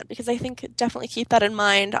mentioned that, because I think definitely keep that in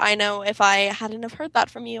mind. I know if I hadn't have heard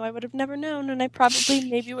that from you, I would have never known, and I probably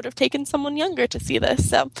maybe would have taken someone younger to see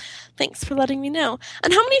this. So thanks for letting me know.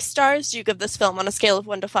 And how many stars do you give this film on a scale of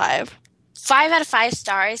 1 to 5? 5 out of 5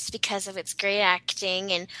 stars, because of its great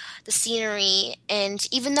acting and the scenery. And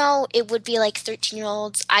even though it would be like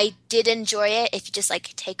 13-year-olds, I did enjoy it. If you just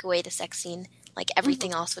like take away the sex scene, like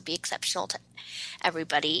everything else would be exceptional to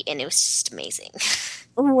everybody, and it was just amazing.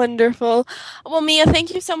 Wonderful. Well, Mia,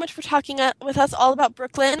 thank you so much for talking with us all about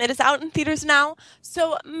Brooklyn. It is out in theaters now,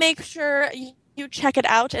 so make sure you check it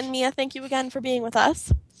out. And Mia, thank you again for being with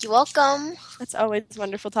us. You're welcome. It's always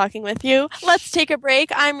wonderful talking with you. Let's take a break.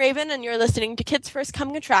 I'm Raven, and you're listening to Kids First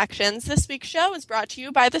Coming Attractions. This week's show is brought to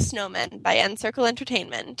you by The Snowman by N Circle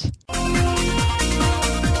Entertainment.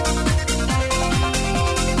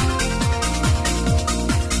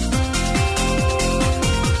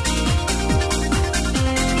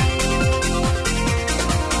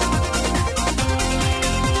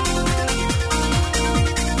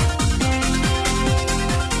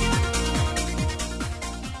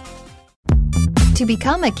 To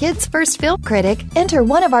become a Kids First Film Critic, enter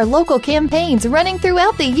one of our local campaigns running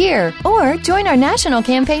throughout the year, or join our national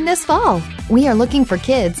campaign this fall. We are looking for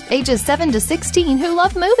kids ages 7 to 16 who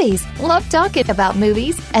love movies, love talking about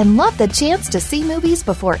movies, and love the chance to see movies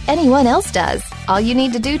before anyone else does. All you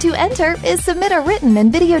need to do to enter is submit a written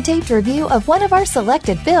and videotaped review of one of our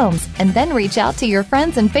selected films, and then reach out to your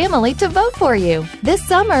friends and family to vote for you. This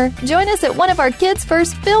summer, join us at one of our Kids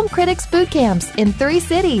First Film Critics boot camps in 3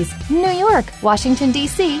 cities: New York, Washington,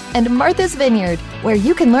 D.C., and Martha's Vineyard, where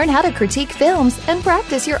you can learn how to critique films and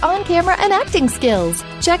practice your on-camera and acting skills.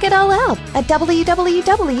 Check it all out at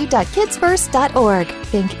www.kidsfirst.org.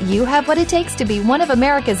 Think you have what it takes to be one of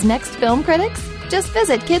America's next film critics? Just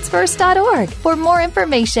visit kidsfirst.org for more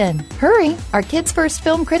information. Hurry! Our Kids First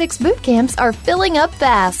Film Critics boot camps are filling up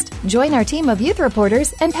fast. Join our team of youth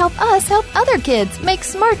reporters and help us help other kids make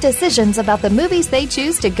smart decisions about the movies they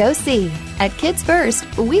choose to go see. At Kids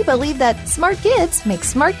First, we believe that smart kids make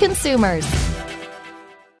smart consumers.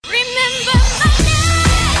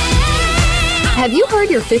 Have you heard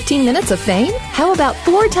your 15 minutes of fame? How about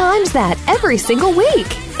 4 times that every single week?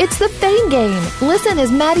 It's the Fame Game. Listen as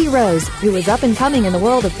Maddie Rose, who is up and coming in the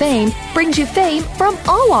world of fame, brings you fame from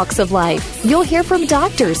all walks of life. You'll hear from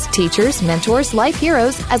doctors, teachers, mentors, life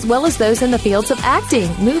heroes, as well as those in the fields of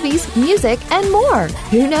acting, movies, music, and more.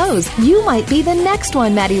 Who knows? You might be the next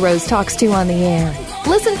one Maddie Rose talks to on the air.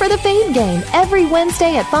 Listen for the Fame Game every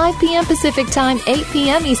Wednesday at 5 p.m. Pacific Time, 8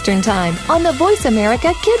 p.m. Eastern Time on the Voice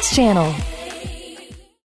America Kids channel.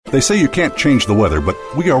 They say you can't change the weather, but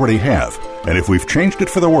we already have. And if we've changed it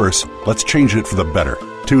for the worse, let's change it for the better.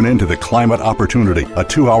 Tune in to The Climate Opportunity, a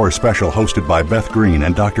 2-hour special hosted by Beth Green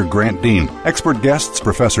and Dr. Grant Dean. Expert guests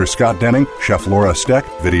Professor Scott Denning, Chef Laura Steck,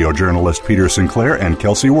 video journalist Peter Sinclair, and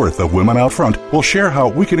Kelsey Worth of Women Out Front will share how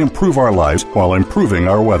we can improve our lives while improving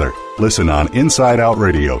our weather. Listen on Inside Out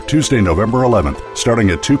Radio, Tuesday, November 11th, starting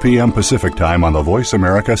at 2 p.m. Pacific Time on the Voice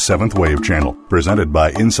America 7th Wave channel. Presented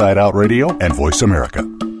by Inside Out Radio and Voice America.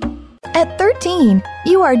 At 13,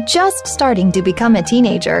 you are just starting to become a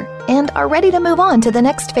teenager and are ready to move on to the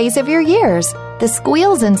next phase of your years. The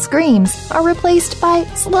squeals and screams are replaced by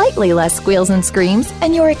slightly less squeals and screams,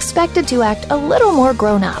 and you're expected to act a little more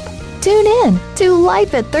grown up. Tune in to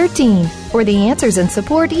Life at 13 for the answers and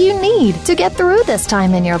support you need to get through this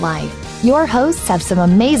time in your life. Your hosts have some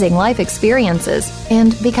amazing life experiences,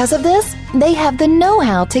 and because of this, they have the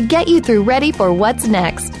know-how to get you through ready for what's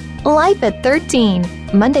next. Life at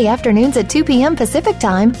 13. Monday afternoons at 2 p.m. Pacific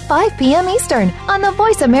Time, 5 p.m. Eastern on the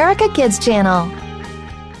Voice America Kids channel.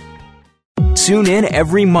 Tune in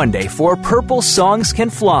every Monday for Purple Songs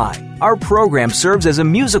Can Fly. Our program serves as a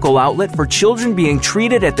musical outlet for children being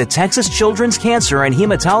treated at the Texas Children's Cancer and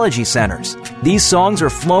Hematology Centers. These songs are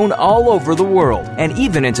flown all over the world and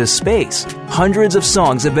even into space. Hundreds of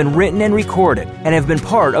songs have been written and recorded and have been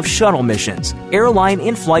part of shuttle missions, airline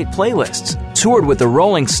in-flight playlists, toured with the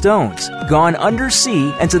Rolling Stones, gone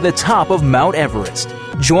undersea and to the top of Mount Everest.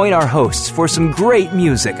 Join our hosts for some great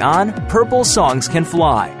music on Purple Songs Can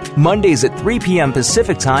Fly, Mondays at 3 p.m.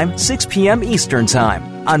 Pacific Time, 6 p.m. Eastern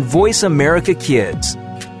Time on Voice America Kids.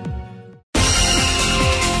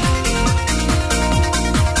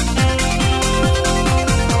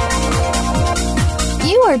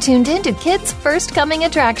 You are tuned in to Kids' First Coming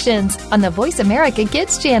Attractions on the Voice America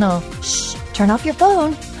Kids channel. Shh, turn off your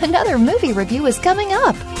phone. Another movie review is coming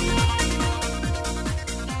up.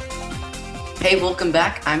 Hey, welcome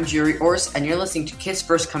back. I'm Gerry Orse, and you're listening to Kids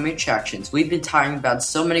First Coming Attractions. We've been talking about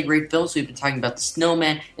so many great films. We've been talking about The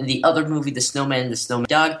Snowman and the other movie, The Snowman and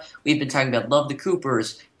Snowdog. We've been talking about Love the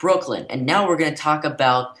Cooopers, Brooklyn, and now we're going to talk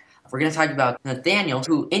about Nathaniel,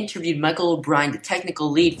 who interviewed Michael O'Brien, the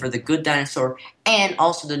technical lead for the Good Dinosaur, and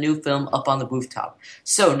also the new film Up on the Rooftop.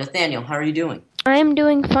 So, Nathaniel, how are you doing? I'm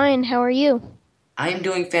doing fine. How are you? I am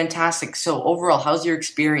doing fantastic. So, overall, how's your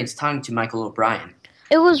experience talking to Michael O'Brien?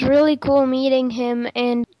 It was really cool meeting him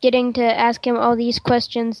and getting to ask him all these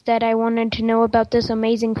questions that I wanted to know about this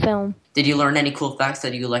amazing film. Did you learn any cool facts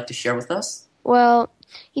that you'd like to share with us? Well,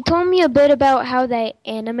 he told me a bit about how they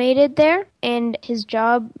animated there and his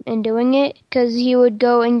job in doing it, because he would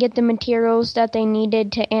go and get the materials that they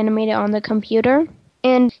needed to animate it on the computer.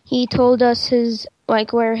 And he told us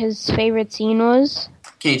where his favorite scene was.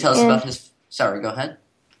 Can you tell us about his... Sorry, go ahead.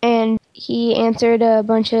 And he answered a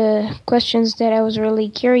bunch of questions that I was really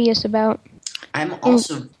curious about. I'm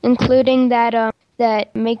also... Including that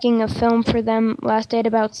making a film for them lasted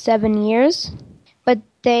about 7 years. But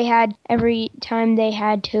every time they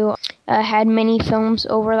had to, had many films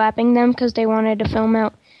overlapping them because they wanted to film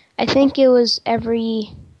out, I think it was every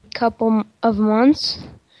couple of months.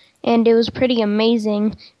 And it was pretty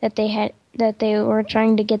amazing that they were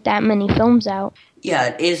trying to get that many films out. Yeah,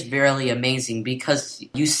 it is very amazing because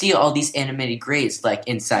you see all these animated greats like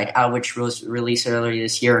Inside Out, which was released earlier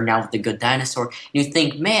this year, and now with The Good Dinosaur. And you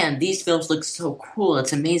think, man, these films look so cool.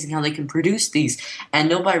 It's amazing how they can produce these. And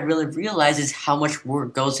nobody really realizes how much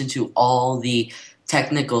work goes into all the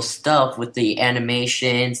technical stuff with the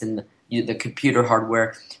animations and the computer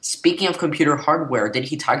hardware. Speaking of computer hardware, did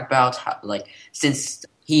he talk about how, since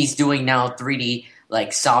he's doing now 3D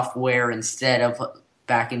software instead of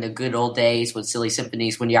back in the good old days with Silly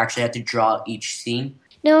Symphonies when you actually had to draw each scene?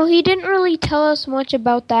 No, he didn't really tell us much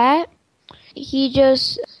about that. He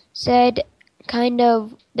just said kind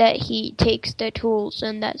of that he takes the tools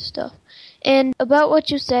and that stuff. And about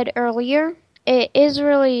what you said earlier, it is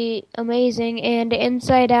really amazing and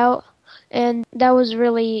Inside Out, and that was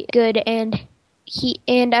really good. And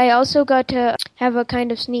I also got to have a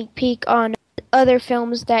kind of sneak peek on other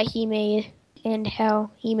films that he made and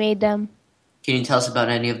how he made them. Can you tell us about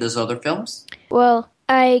any of those other films? Well,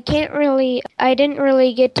 I didn't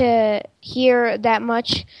really get to hear that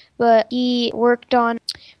much, but he worked on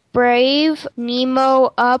Brave,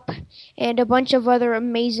 Nemo, Up, and a bunch of other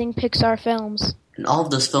amazing Pixar films. And all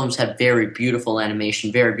of those films have very beautiful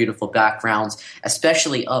animation, very beautiful backgrounds,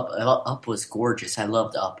 especially Up. Up was gorgeous. I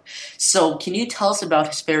loved Up. So can you tell us about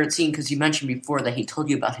his favorite scene? Because you mentioned before that he told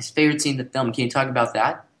you about his favorite scene in the film. Can you talk about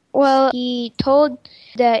that? Well, he told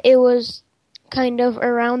that it was kind of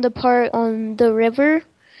around the part on the river,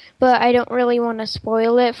 but I don't really want to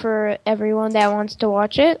spoil it for everyone that wants to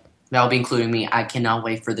watch it. That'll be including me. I cannot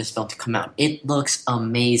wait for this film to come out. It looks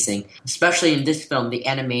amazing. Especially in this film, the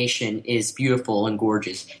animation is beautiful and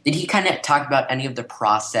gorgeous. Did he kind of talk about any of the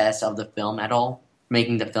process of the film at all,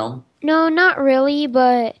 making the film? No, not really,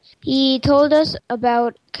 but he told us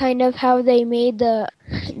about kind of how they made the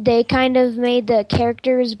characters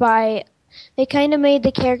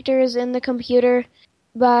in the computer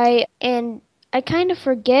and I kind of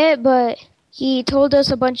forget, but he told us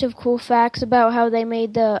a bunch of cool facts about how they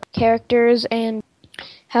made the characters and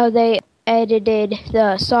how they edited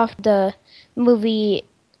the movie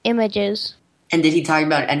images. And did he talk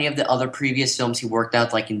about any of the other previous films he worked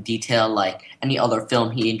out, in detail, any other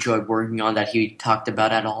film he enjoyed working on that he talked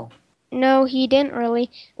about at all? No, he didn't really.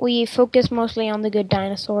 We focused mostly on The Good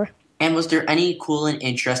Dinosaur. And was there any cool and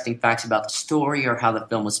interesting facts about the story or how the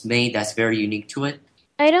film was made that's very unique to it?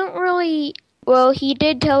 Well, he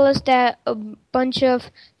did tell us that a bunch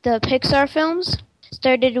of the Pixar films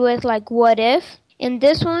started with like what if, and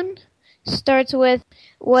this one starts with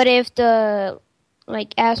what if the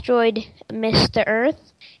like asteroid missed the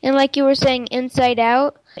Earth. And like you were saying, Inside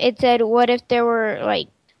Out, it said what if there were like,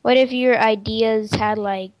 what if your ideas had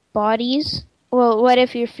like bodies? Well, what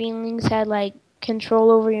if your feelings had like control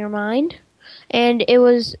over your mind? And it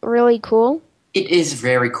was really cool. It is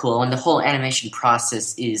very cool, and the whole animation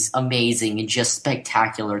process is amazing and just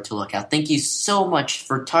spectacular to look at. Thank you so much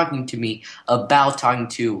for Michael,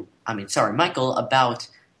 about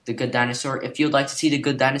The Good Dinosaur. If you'd like to see The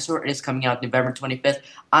Good Dinosaur, it is coming out November 25th.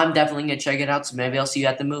 I'm definitely going to check it out, so maybe I'll see you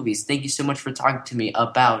at the movies. Thank you so much for talking to me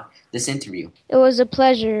about this interview. It was a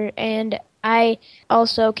pleasure, and I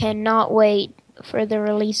also cannot wait for the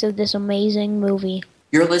release of this amazing movie.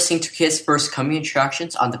 You're listening to Kids First Coming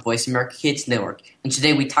Attractions on the Voice America Kids Network. And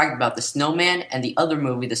today we talked about the Snowman and the other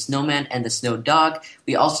movie, The Snowman and the Snowdog.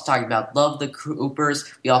 We also talked about Love the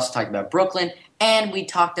Cooopers. We also talked about Brooklyn. And we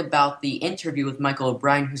talked about the interview with Michael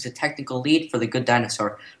O'Brien, who's a technical lead for The Good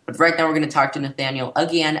Dinosaur. But right now we're going to talk to Nathaniel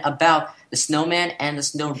again about The Snowman and the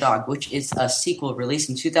Snowdog, which is a sequel released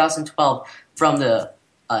in 2012 from the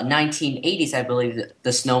 1980s, I believe,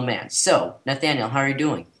 The Snowman. So, Nathaniel, how are you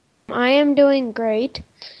doing? I am doing great.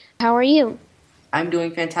 How are you? I'm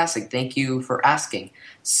doing fantastic. Thank you for asking.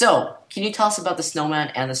 So, can you tell us about The Snowman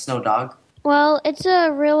and the Snowdog? Well, it's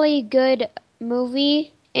a really good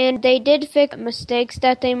movie, and they did fix mistakes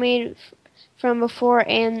that they made from before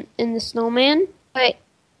and in The Snowman, but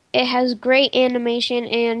it has great animation,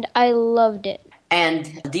 and I loved it. And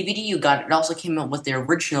the DVD you got, it also came out with the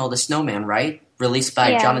original The Snowman, right? Released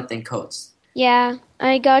by Jonathan Coates. Yeah,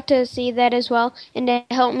 I got to see that as well, and it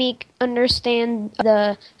helped me understand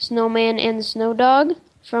the Snowman and the Snowdog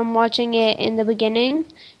from watching it in the beginning,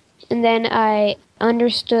 and then I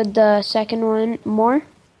understood the second one more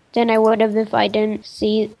than I would have if I didn't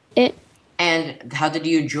see it. And how did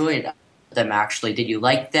you enjoy them, actually? Did you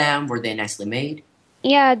like them? Were they nicely made?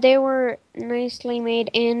 Yeah, they were nicely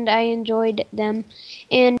made, and I enjoyed them.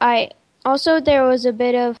 And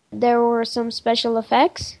there were some special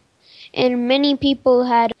effects. And many people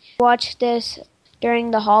had watched this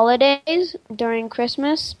during the holidays, during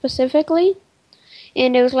Christmas specifically.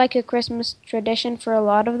 And it was like a Christmas tradition for a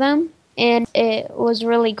lot of them. And it was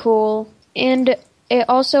really cool. And it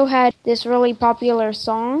also had this really popular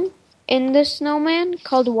song in The Snowman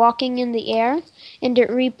called Walking in the Air. And it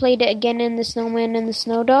replayed it again in The Snowman and the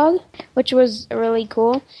Snowdog, which was really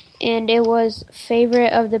cool. And it was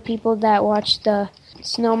favorite of the people that watched the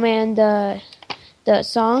Snowman, the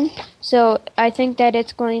song. So I think that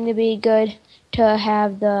it's going to be good to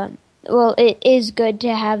have it is good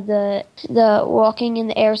to have the Walking in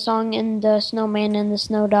the Air song in the Snowman and the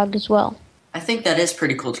Snowdog as well. I think that is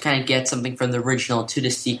pretty cool to kind of get something from the original to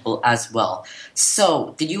the sequel as well.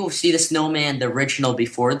 So, did you see the Snowman, the original,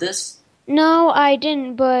 before this? No, I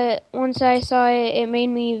didn't, but once I saw it, it made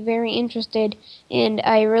me very interested, and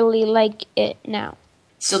I really like it now.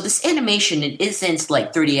 So this animation, it isn't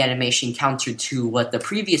like 3D animation counter to what the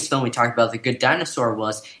previous film we talked about, The Good Dinosaur,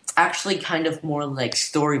 was. It's actually kind of more like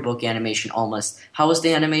storybook animation almost. How was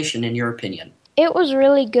the animation in your opinion? It was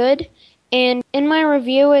really good, and in my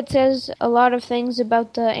review it says a lot of things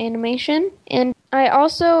about the animation. And I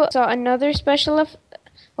also saw another special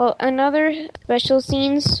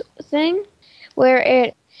scenes thing where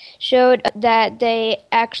it showed that they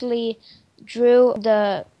actually drew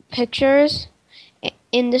the pictures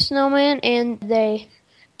in the Snowman, and they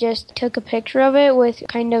just took a picture of it with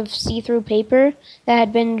kind of see-through paper that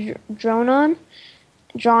had been drawn on,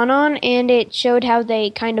 and it showed how they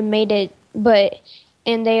kind of made it,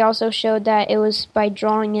 and they also showed that it was by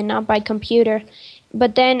drawing and not by computer.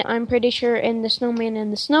 But then I'm pretty sure in The Snowman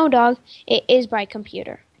and the Snowdog, it is by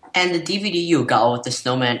computer. And the DVD you got with The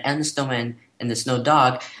Snowman and the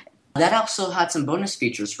Snowdog, that also had some bonus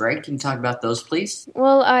features, right? Can you talk about those, please?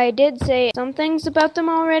 Well, I did say some things about them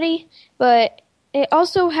already, but it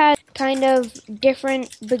also had kind of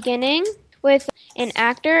different beginning with an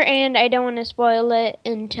actor, and I don't want to spoil it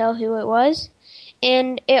and tell who it was.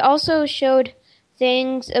 And it also showed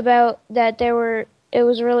things about that it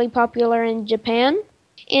was really popular in Japan,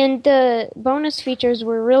 and the bonus features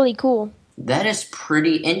were really cool. That is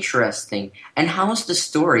pretty interesting. And how was the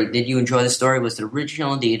story? Did you enjoy the story? Was it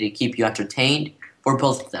original? Did it keep you entertained? Or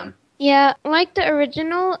both of them? Yeah, like the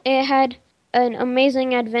original, it had an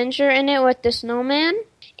amazing adventure in it with the snowman.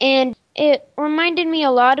 And it reminded me a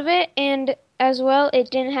lot of it. And as well, it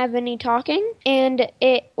didn't have any talking. And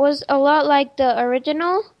it was a lot like the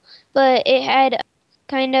original, but it had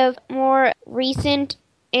kind of more recent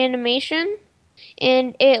animation.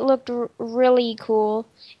 And it looked really cool.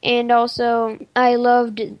 And also, I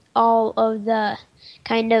loved all of the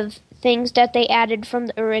kind of things that they added from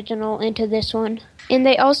the original into this one. And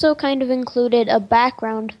they also kind of included a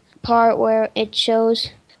background part where it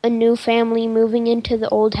shows a new family moving into the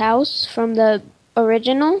old house from the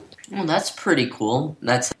original. Well, that's pretty cool.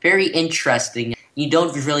 That's very interesting. You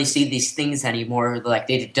don't really see these things anymore. Like,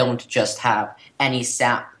 they don't just have any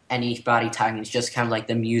sound, anybody talking. It's just kind of like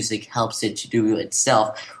the music helps it to do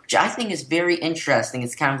itself, which I think is very interesting.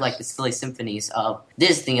 It's kind of like the silly symphonies of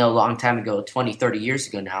Disney a long time ago, 20, 30 years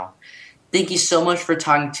ago now. Thank you so much for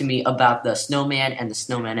talking to me about the Snowman and the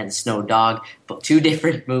Snowdog, but 2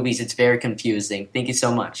 different movies. It's very confusing. Thank you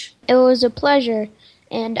so much. It was a pleasure,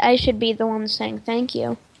 and I should be the one saying thank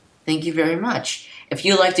you. Thank you very much. If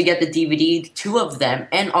you'd like to get the DVD, 2 of them,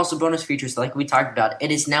 and also bonus features like we talked about, it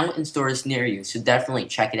is now in stores near you, so definitely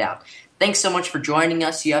check it out. Thanks so much for joining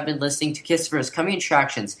us. You have been listening to Kids First Coming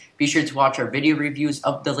Attractions. Be sure to watch our video reviews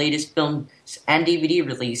of the latest films and DVD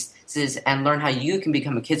releases and learn how you can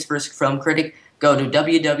become a Kids First film critic. Go to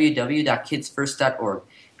www.kidsfirst.org.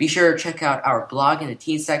 Be sure to check out our blog in the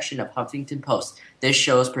teen section of Huffington Post. This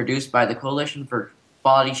show is produced by the Coalition for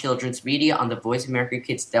Quality Children's Media on the Voice America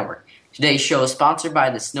Kids Network. Today's show is sponsored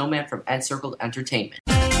by the Snowman from Encircled Entertainment.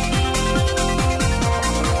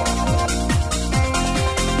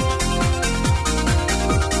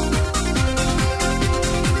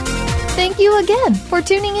 Thank you again for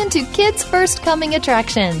tuning in to Kids First Coming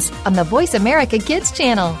Attractions on the Voice America Kids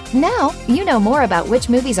channel. Now you know more about which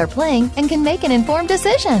movies are playing and can make an informed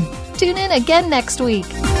decision. Tune in again next week.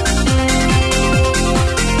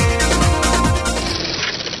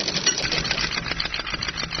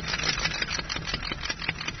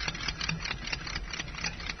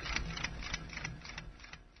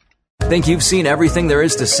 Think you've seen everything there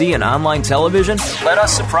is to see in online television? Let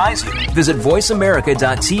us surprise you. Visit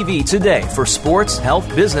voiceamerica.tv today for sports,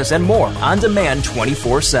 health, business, and more on demand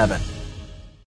 24/7.